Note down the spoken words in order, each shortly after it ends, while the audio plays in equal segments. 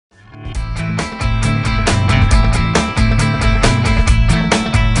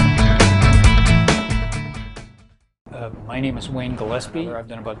name is Wayne Gillespie. I've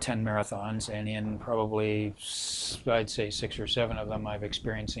done about 10 marathons, and in probably, I'd say 6 or 7 of them, I've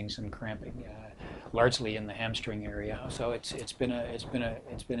experiencing some cramping, largely in the hamstring area. So it's been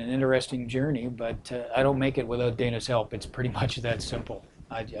an interesting journey, but I don't make it without Dana's help. It's pretty much that simple.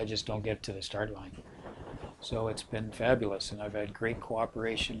 I just don't get to the start line. So it's been fabulous, and I've had great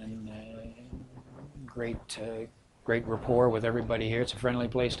cooperation and great rapport with everybody here. It's a friendly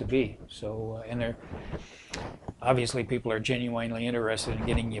place to be. So, and they're obviously people are genuinely interested in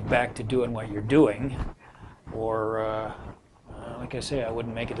getting you back to doing what you're doing, or like I say, I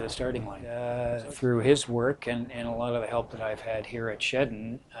wouldn't make it to the starting line. Through his work and a lot of the help that I've had here at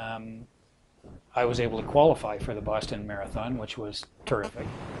Sheddon, I was able to qualify for the Boston Marathon, which was terrific.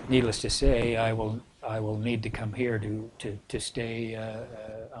 Needless to say, I will need to come here to stay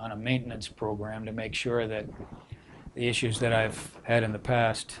on a maintenance program to make sure that the issues that I've had in the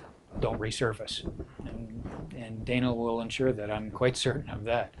past don't resurface, and Dana will ensure that. I'm quite certain of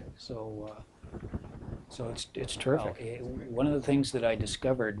that. So it's terrific. One of the things that I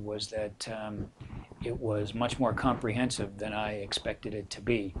discovered was that it was much more comprehensive than I expected it to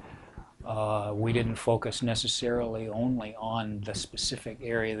be. We didn't focus necessarily only on the specific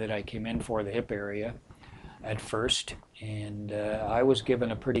area that I came in for, the hip area, at first, and I was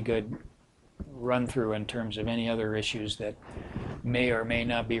given a pretty good run through in terms of any other issues that may or may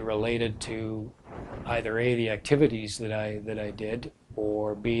not be related to either A, the activities that I did,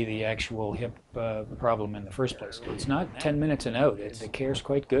 or B, the actual hip problem in the first place. It's not 10 minutes and out. The care's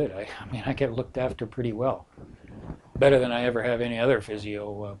quite good. I mean, I get looked after pretty well. Better than I ever have any other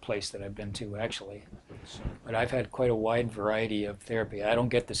physio place that I've been to, actually. But I've had quite a wide variety of therapy. I don't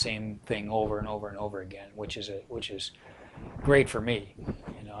get the same thing over and over and over again, which is great for me.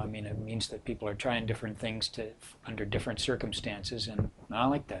 You know, I mean, it means that people are trying different things under different circumstances, and I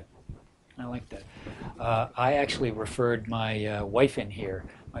like that. I like that. I actually referred my wife in here.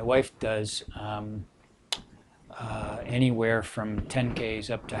 My wife does anywhere from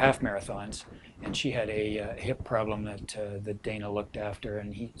 10Ks up to half marathons, and she had a hip problem that Dana looked after,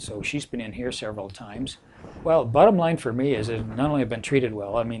 and so she's been in here several times. Well, bottom line for me is that not only have been treated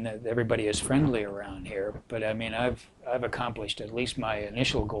well, I mean, everybody is friendly around here, but I mean, I've accomplished at least my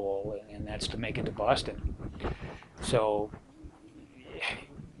initial goal, and that's to make it to Boston. So,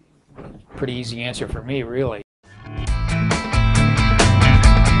 pretty easy answer for me, really.